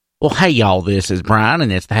Well, hey, y'all, this is Brian,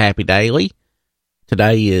 and it's the Happy Daily.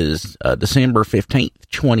 Today is December 15th,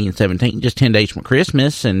 2017, just 10 days from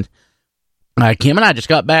Christmas, and Kim and I just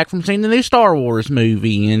got back from seeing the new Star Wars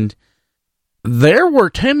movie, and there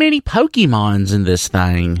were too many Pokemons in this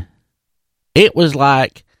thing. It was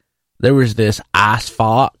like there was this ice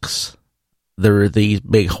fox, there were these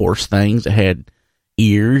big horse things that had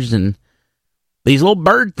ears, and these little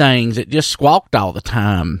bird things that just squawked all the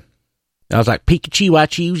time. I was like, Pikachu, I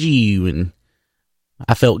choose you, and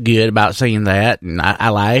I felt good about seeing that, and I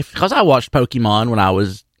laughed, because I watched Pokemon when I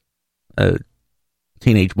was a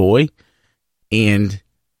teenage boy, and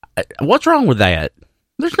what's wrong with that?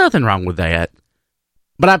 There's nothing wrong with that.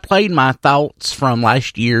 But I played my thoughts from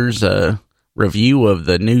last year's review of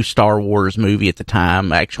the new Star Wars movie at the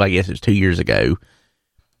time, actually I guess it was 2 years ago,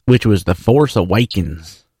 which was The Force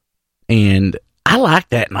Awakens, and I like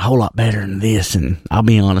that a whole lot better than this, and I'll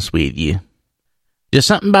be honest with you. Just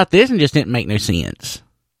something about this and just didn't make no sense.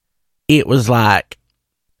 It was like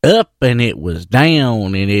up and it was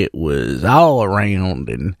down and it was all around,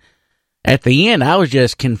 and at the end I was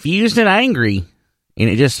just confused and angry, and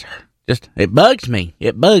it just it bugs me.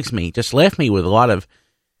 It bugs me. It just left me with a lot of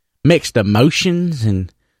mixed emotions,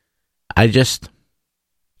 and I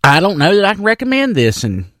don't know that I can recommend this,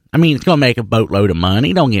 and I mean, it's going to make a boatload of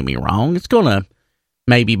money, don't get me wrong. It's going to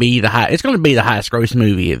maybe be the highest grossing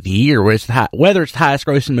movie of the year, whether it's the highest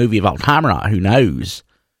grossing movie of all time or not, who knows.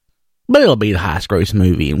 But it'll be the highest grossing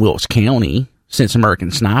movie in Wilkes County since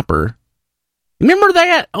American Sniper. Remember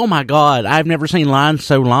that? Oh my God, I've never seen lines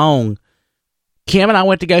so long. Kim and I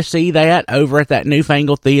went to go see that over at that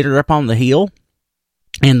newfangled theater up on the hill,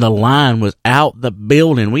 and the line was out the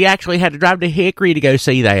building. We actually had to drive to Hickory to go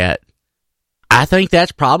see that. I think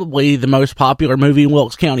that's probably the most popular movie in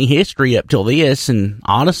Wilkes County history up till this, and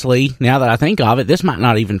honestly, now that I think of it, this might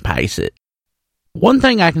not even pace it. One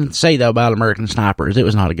thing I can say, though, about American Sniper is it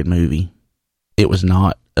was not a good movie. It was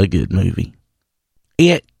not a good movie.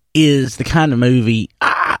 It is the kind of movie,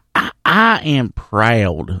 I am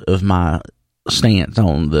proud of my stance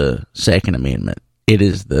on the Second Amendment. It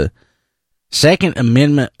is the Second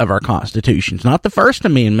Amendment of our Constitution. It's not the First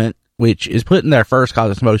Amendment, which is put in there first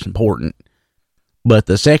because it's most important. But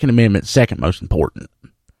the Second Amendment's second most important.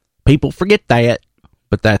 People forget that,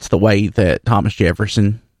 but that's the way that Thomas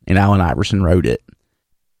Jefferson and Allen Iverson wrote it.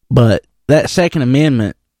 But that Second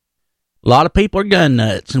Amendment, a lot of people are gun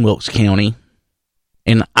nuts in Wilkes County.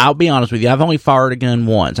 And I'll be honest with you, I've only fired a gun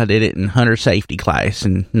once. I did it in hunter safety class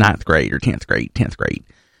in 9th grade or 10th grade.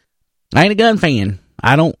 I ain't a gun fan.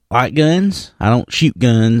 I don't like guns. I don't shoot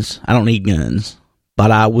guns. I don't need guns. But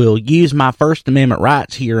I will use my First Amendment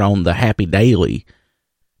rights here on the Happy Daily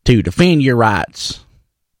to defend your rights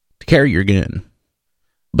to carry your gun.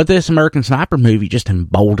 But this American Sniper movie just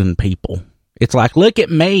emboldened people. It's like, look at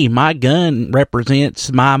me. My gun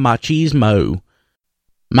represents my machismo.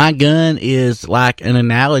 My gun is like an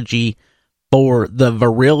analogy for the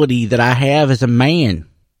virility that I have as a man.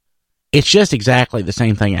 It's just exactly the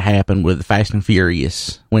same thing that happened with Fast and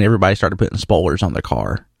Furious when everybody started putting spoilers on their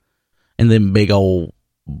car. And then big old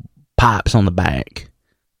pipes on the back.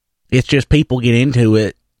 It's just people get into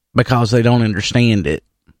it because they don't understand it.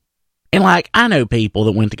 And like, I know people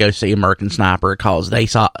that went to go see American Sniper because they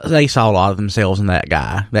saw a lot of themselves in that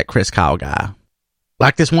guy, that Chris Kyle guy.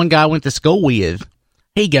 Like this one guy I went to school with,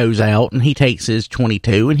 he goes out and he takes his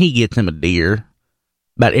 .22 and he gets him a deer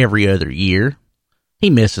about every other year.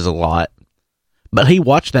 He misses a lot. But he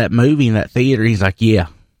watched that movie in that theater. He's like, yeah,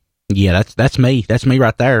 that's me. That's me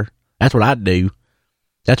right there. That's what I'd do.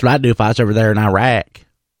 That's what I'd do if I was over there in Iraq.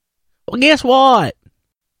 Well, guess what?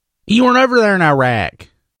 You weren't over there in Iraq.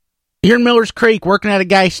 You're in Miller's Creek working at a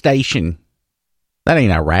gas station. That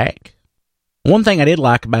ain't Iraq. One thing I did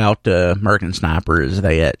like about American Sniper is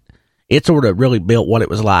that it sort of really built what it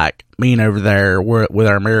was like being over there with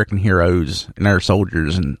our American heroes and our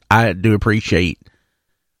soldiers. And I do appreciate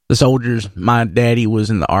the soldiers. My daddy was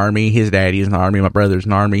in the Army. His daddy is in the Army. My brother's in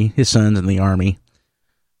the Army. His son's in the Army.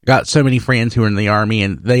 Got so many friends who are in the Army,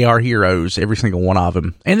 and they are heroes, every single one of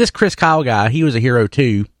them. And this Chris Kyle guy, he was a hero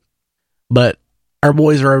too. But our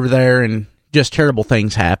boys are over there, and just terrible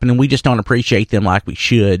things happen, and we just don't appreciate them like we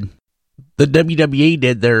should. The WWE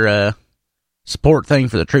did their support thing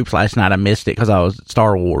for the troops last night. I missed it because I was at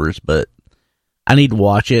Star Wars, but I need to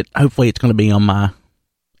watch it. Hopefully it's going to be on my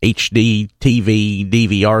HD TV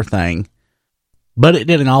DVR thing. But it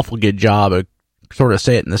did an awful good job of sort of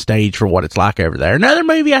setting the stage for what it's like over there. Another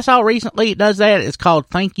movie I saw recently, it does that. It's called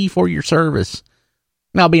Thank You for Your Service.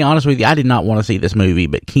 And I'll be honest with you, I did not want to see this movie,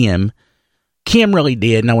 but Kim really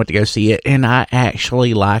did, and I went to go see it, and I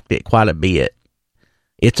actually liked it quite a bit.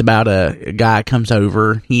 It's about a guy comes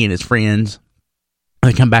over, he and his friends,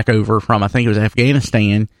 they come back over from, I think it was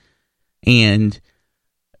Afghanistan, and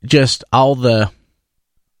just all the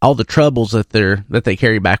troubles that they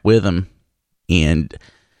carry back with them. And,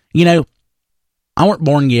 you know, I weren't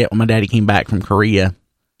born yet when my daddy came back from Korea.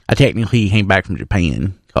 He came back from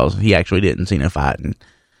Japan, because he actually didn't see no fighting.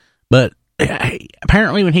 But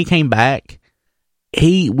apparently when he came back,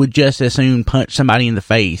 he would just as soon punch somebody in the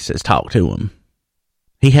face as talk to him.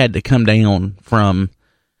 He had to come down from,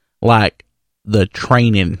 like, the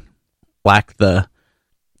training, like I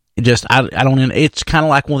don't know, it's kind of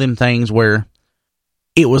like one of them things where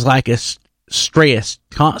it was like a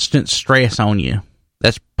constant stress on you.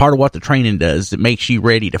 That's part of what the training does. It makes you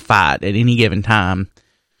ready to fight at any given time.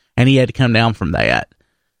 And he had to come down from that.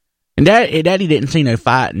 And Daddy didn't see no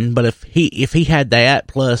fighting, but if he had that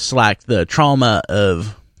plus like the trauma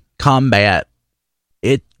of combat,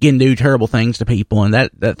 it can do terrible things to people. And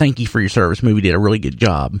that Thank You for Your Service movie did a really good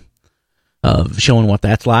job of showing what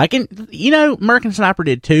that's like. And, you know, American Sniper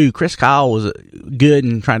did too. Chris Kyle was good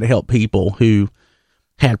in trying to help people who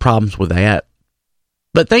had problems with that.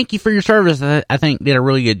 But Thank You for Your Service, I think, did a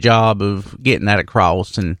really good job of getting that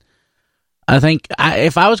across. And I think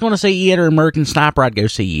if I was going to see it or American Sniper, I'd go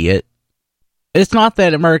see it. It's not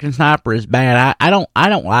that American Sniper is bad. I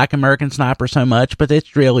don't like American Sniper so much, but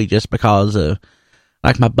it's really just because of,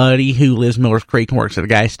 like, my buddy who lives in Millers Creek and works at a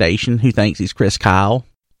gas station who thinks he's Chris Kyle.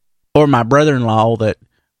 Or my brother-in-law that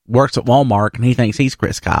works at Walmart and he thinks he's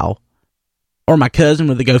Chris Kyle. Or my cousin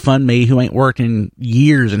with the GoFundMe who ain't worked in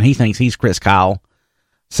years and he thinks he's Chris Kyle.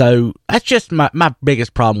 So that's just my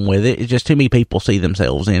biggest problem with it. It's just too many people see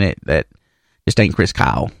themselves in it that just ain't Chris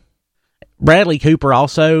Kyle. Bradley Cooper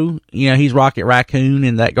also, you know, he's Rocket Raccoon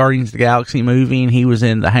in that Guardians of the Galaxy movie, and he was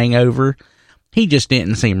in The Hangover. He just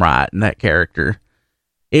didn't seem right in that character.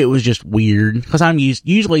 It was just weird, because I'm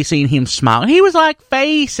usually seeing him smile. He was like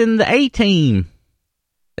Face in the A-Team.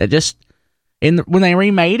 That just, when they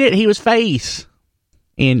remade it, he was Face.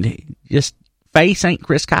 And just, Face ain't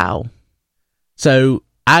Chris Kyle. So,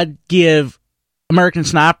 I'd give American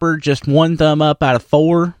Sniper just 1 thumb up out of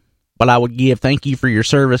 4, but I would give Thank You for Your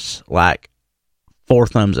Service, like, 4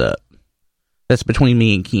 thumbs up. That's between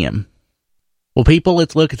me and Kim. Well, people,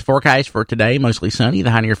 let's look at the forecast for today. Mostly sunny,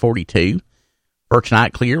 the high near 42. For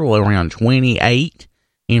tonight, clear, low around 28.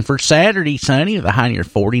 And for Saturday, sunny, the high near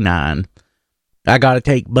 49. I got to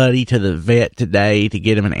take Buddy to the vet today to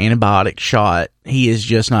get him an antibiotic shot. He is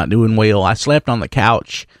just not doing well. I slept on the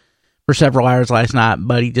couch for several hours last night.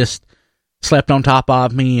 Buddy just slept on top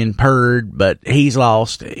of me and purred, but he's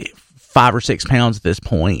lost 5 or 6 pounds at this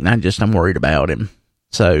point, and I'm worried about him.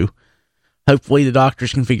 So hopefully the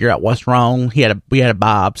doctors can figure out what's wrong. We had a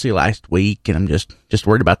biopsy last week, and I'm just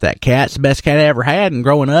worried about that cat. It's the best cat I ever had, and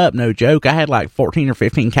growing up, no joke, I had like 14 or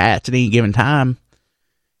 15 cats at any given time.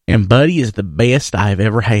 And Buddy is the best I've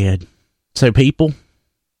ever had. So people,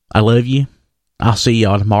 I love you. I'll see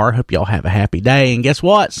y'all tomorrow. Hope y'all have a happy day. And guess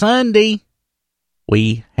what? Sunday,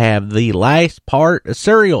 we have the last part of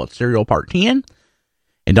Serial. It's Serial Part 10.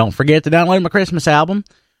 And don't forget to download my Christmas album,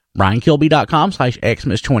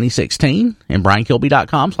 BrianKilby.com/Xmas2016 and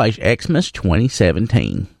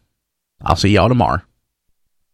BrianKilby.com/Xmas2017. I'll see y'all tomorrow.